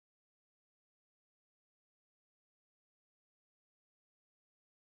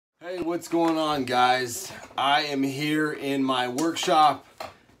Hey, what's going on, guys? I am here in my workshop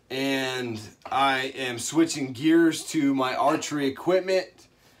and I am switching gears to my archery equipment.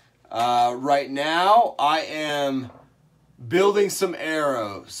 Right now I am building some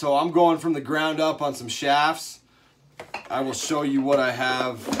arrows. So I'm going from the ground up on some shafts. I will show you what I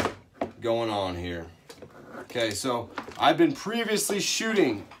have going on here. Okay, so I've been previously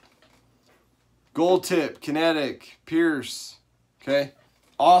shooting gold tip, kinetic, Pierce, okay?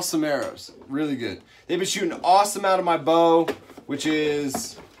 Awesome arrows, really good. They've been shooting awesome out of my bow, which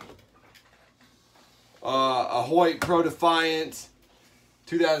is a Hoyt Pro Defiant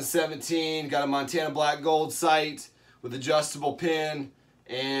 2017. Got a Montana black gold sight with adjustable pin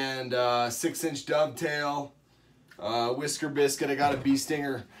and 6-inch dovetail. Whisker biscuit. I got a bee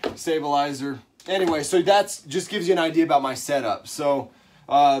stinger stabilizer. Anyway, so that's just gives you an idea about my setup. So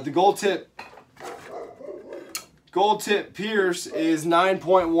the gold tip Pierce is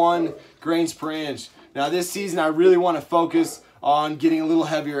 9.1 grains per inch. Now this season I really want to focus on getting a little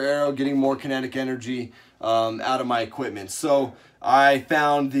heavier arrow, getting more kinetic energy out of my equipment. So I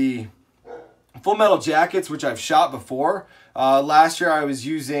found the Full Metal Jackets, which I've shot before. Last year I was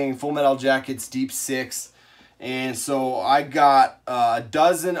using Full Metal Jackets Deep 6. And so I got a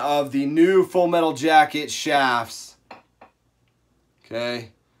dozen of the new Full Metal Jacket shafts.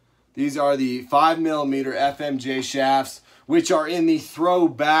 Okay. These are the 5mm FMJ shafts, which are in the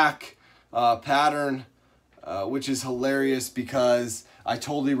throwback pattern, which is hilarious because I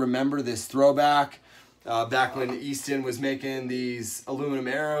totally remember this throwback. Back when Easton was making these aluminum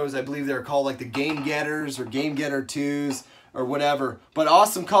arrows, I believe they're called like the Game Getters or Game Getter 2s or whatever. But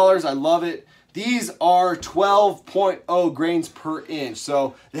awesome colors, I love it. These are 12.0 grains per inch.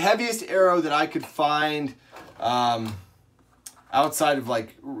 So the heaviest arrow that I could find outside of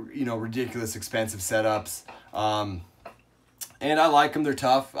like, you know, ridiculous expensive setups. And I like them, they're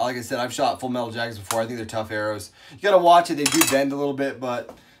tough. Like I said, I've shot Full Metal Jackets before. I think they're tough arrows. You gotta watch it, they do bend a little bit,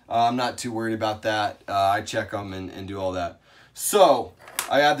 but I'm not too worried about that. I check them and do all that. So,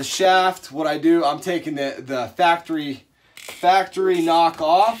 I have the shaft. What I do, I'm taking the factory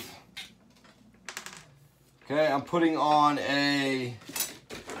knockoff. Okay, I'm putting on a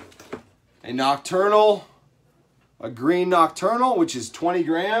nocturnal, a green nocturnal, which is 20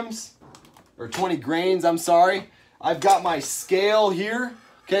 grams, or 20 grains, I'm sorry. I've got my scale here.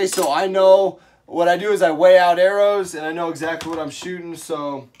 Okay, so I know what I do is I weigh out arrows and I know exactly what I'm shooting.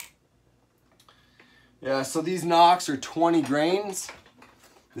 So, yeah, so these nocks are 20 grains.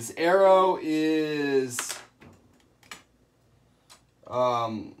 This arrow is,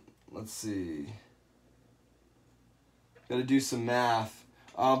 let's see, got to do some math,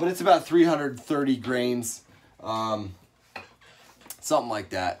 but it's about 330 grains. Something like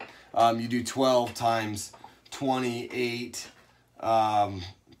that. You do 12 times 28,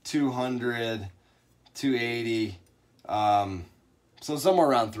 200, 280, so somewhere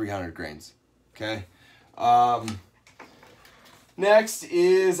around 300 grains. Okay. Next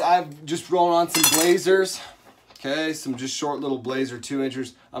is I've just rolling on some blazers. Okay, some just short little blazer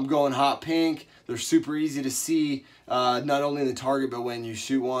 2-inchers. I'm going hot pink. They're super easy to see, not only in the target, but when you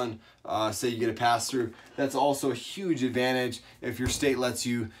shoot one, say you get a pass through. That's also a huge advantage if your state lets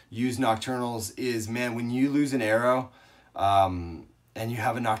you use nocturnals is, man, when you lose an arrow and you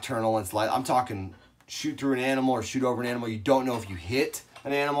have a nocturnal, it's like, I'm talking shoot through an animal or shoot over an animal, you don't know if you hit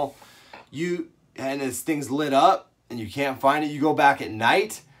an animal, and as things lit up and you can't find it, you go back at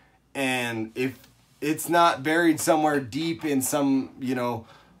night, and if it's not buried somewhere deep in some, you know,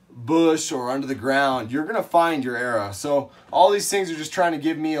 bush or under the ground, you're gonna find your arrow. So all these things are just trying to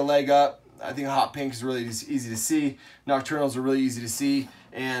give me a leg up. I think hot pink is really easy to see. Nocturnals are really easy to see,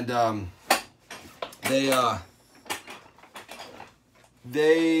 and they are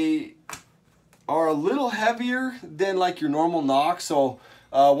a little heavier than like your normal nock. So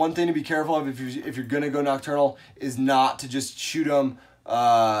one thing to be careful of if you're gonna go nocturnal is not to just shoot them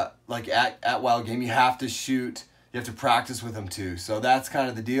like at wild game. You have to practice with them too. So that's kind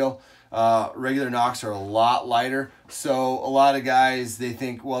of the deal. Regular nocks are a lot lighter. So a lot of guys, they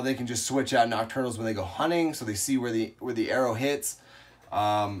think, well, they can just switch out nocturnals when they go hunting, so they see where the arrow hits.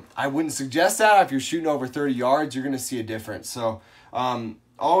 I wouldn't suggest that. If you're shooting over 30 yards, you're gonna see a difference. So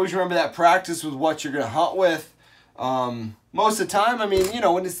always remember that, practice with what you're gonna hunt with. Most of the time, I mean, you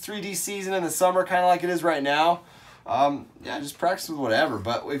know, when it's 3D season in the summer, kind of like it is right now, yeah, just practice with whatever.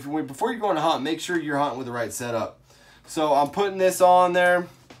 But before you're going to hunt, make sure you're hunting with the right setup. So I'm putting this on there.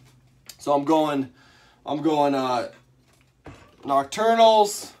 So I'm going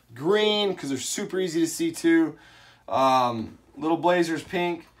nocturnals, green, because they're super easy to see too. Little blazers,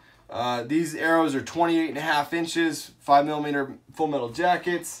 pink. These arrows are 28.5 inches, 5mm Full Metal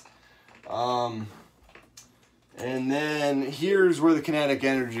Jackets. And then here's where the kinetic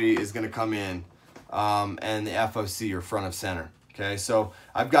energy is going to come in, and the FOC, or front of center. Okay, so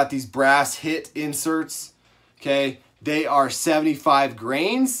I've got these brass hit inserts. Okay, they are 75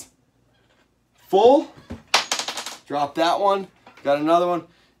 grains full. Drop that one. Got another one.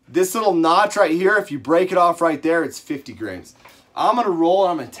 This little notch right here, if you break it off right there, it's 50 grains. I'm going to roll,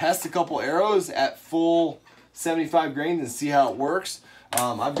 and I'm going to test a couple arrows at full 75 grains and see how it works.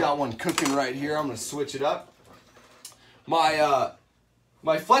 I've got one cooking right here. I'm going to switch it up. My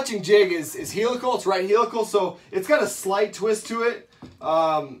fletching jig is helical. It's right helical, so it's got a slight twist to it.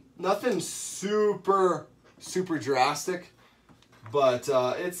 Nothing super drastic, but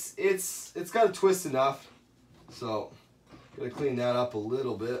it's got a twist enough. So gotta clean that up a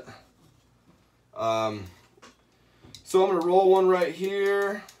little bit. So I'm gonna roll one right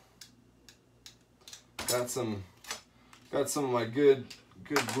here. Got some of my good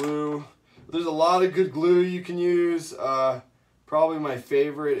glue. There's a lot of good glue you can use. Probably my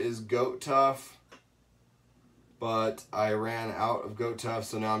favorite is Goat Tough, but I ran out of Goat Tough,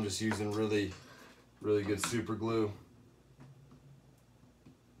 so now I'm just using really good super glue.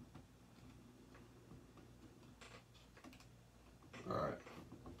 All right.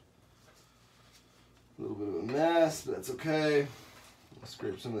 A little bit of a mess, but that's okay. I'll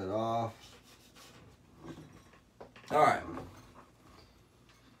scrape some of that off. All right.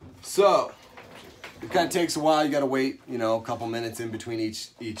 So it kind of takes a while. You got to wait, you know, a couple minutes in between each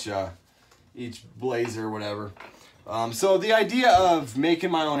blazer or whatever. So the idea of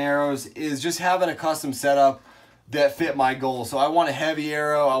making my own arrows is just having a custom setup that fit my goal. So I want a heavy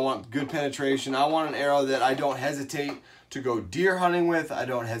arrow. I want good penetration. I want an arrow that I don't hesitate to go deer hunting with. I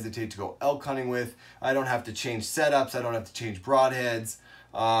don't hesitate to go elk hunting with. I don't have to change setups. I don't have to change broadheads.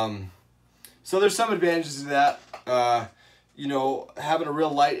 So there's some advantages to that. You know, having a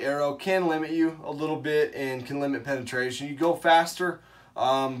real light arrow can limit you a little bit and can limit penetration. You go faster,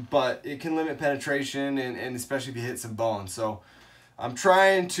 but it can limit penetration, and especially if you hit some bone. So I'm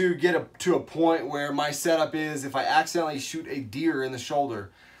trying to get to a point where my setup is, if I accidentally shoot a deer in the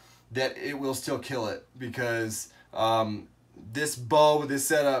shoulder, that it will still kill it, because this bow with this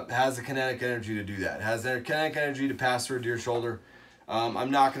setup has the kinetic energy to do that. It has the kinetic energy to pass through a deer shoulder.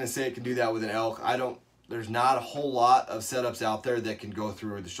 I'm not going to say it can do that with an elk. There's not a whole lot of setups out there that can go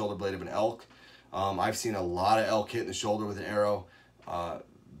through the shoulder blade of an elk. I've seen a lot of elk hit in the shoulder with an arrow.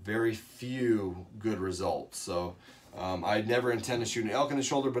 Very few good results. So I'd never intend to shoot an elk in the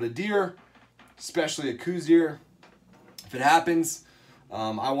shoulder, but a deer, especially a coos deer, if it happens,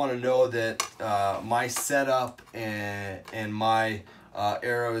 I want to know that my setup and my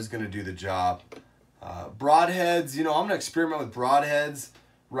arrow is going to do the job. Broadheads, you know, I'm going to experiment with broadheads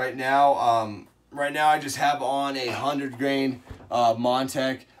right now. Right now I just have on a 100 grain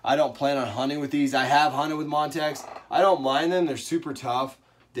Montec. I don't plan on hunting with these. I have hunted with Montecs. I don't mind them. They're super tough.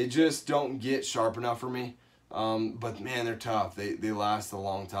 They just don't get sharp enough for me. But man, they're tough. They last a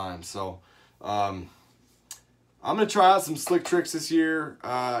long time. So I'm going to try out some slick tricks this year.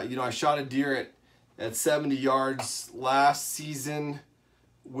 You know, I shot a deer at 70 yards last season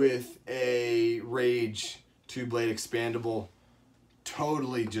with a Rage 2-blade expandable.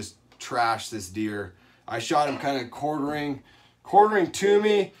 Totally just trashed this deer. I shot him kind of quartering to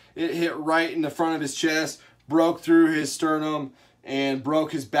me. It hit right in the front of his chest, broke through his sternum, and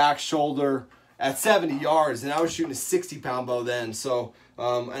broke his back shoulder at 70 yards. And I was shooting a 60-pound bow then, so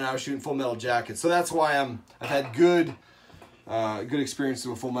and I was shooting full metal jackets. So that's why I've had good experiences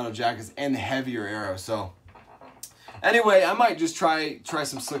with full metal jackets and the heavier arrow. So anyway, I might just try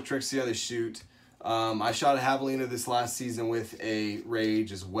some slick tricks, see how they shoot. I shot a javelina this last season with a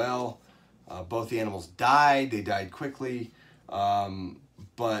Rage as well. Both the animals died. They died quickly.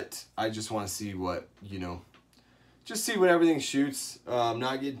 But I just want to see what, you know, just see what everything shoots.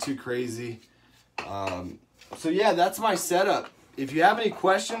 Not getting too crazy. So yeah, that's my setup. If you have any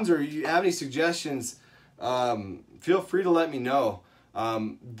questions or you have any suggestions, feel free to let me know.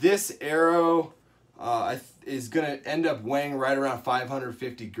 This arrow is going to end up weighing right around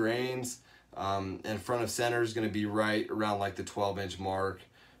 550 grains. And front of center is going to be right around like the 12-inch mark.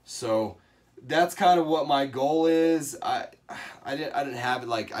 So that's kind of what my goal is. I didn't have it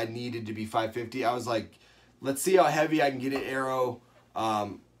like I needed to be 550. I was like, let's see how heavy I can get an arrow,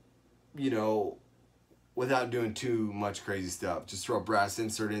 you know, without doing too much crazy stuff. Just throw a brass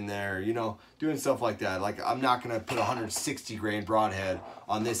insert in there, you know, doing stuff like that. Like, I'm not going to put a 160 grain broadhead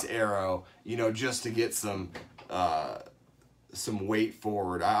on this arrow, you know, just to get some weight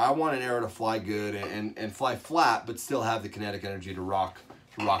forward. I want an arrow to fly good and fly flat, but still have the kinetic energy to rock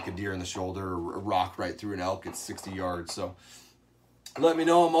a deer in the shoulder, or rock right through an elk at 60 yards. So let me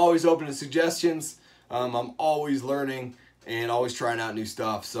know. I'm always open to suggestions. I'm always learning and always trying out new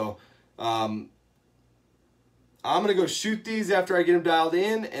stuff. So I'm going to go shoot these after I get them dialed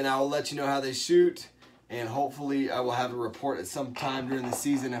in, and I will let you know how they shoot. And hopefully I will have a report at some time during the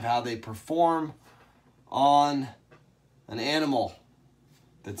season of how they perform on an animal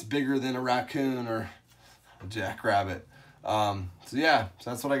that's bigger than a raccoon or a jackrabbit. So yeah, so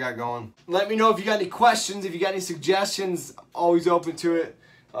that's what I got going. Let me know if you got any questions, if you got any suggestions. I'm always open to it.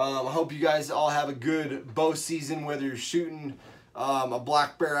 I hope you guys all have a good bow season, whether you're shooting a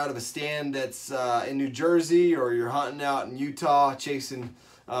black bear out of a stand that's in New Jersey, or you're hunting out in Utah chasing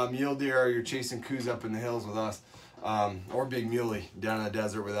mule deer, or you're chasing coos up in the hills with us, or big muley down in the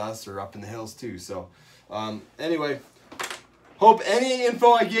desert with us, or up in the hills too. So anyway, hope any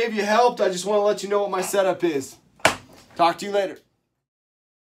info I gave you helped. I just want to let you know what my setup is. Talk to you later.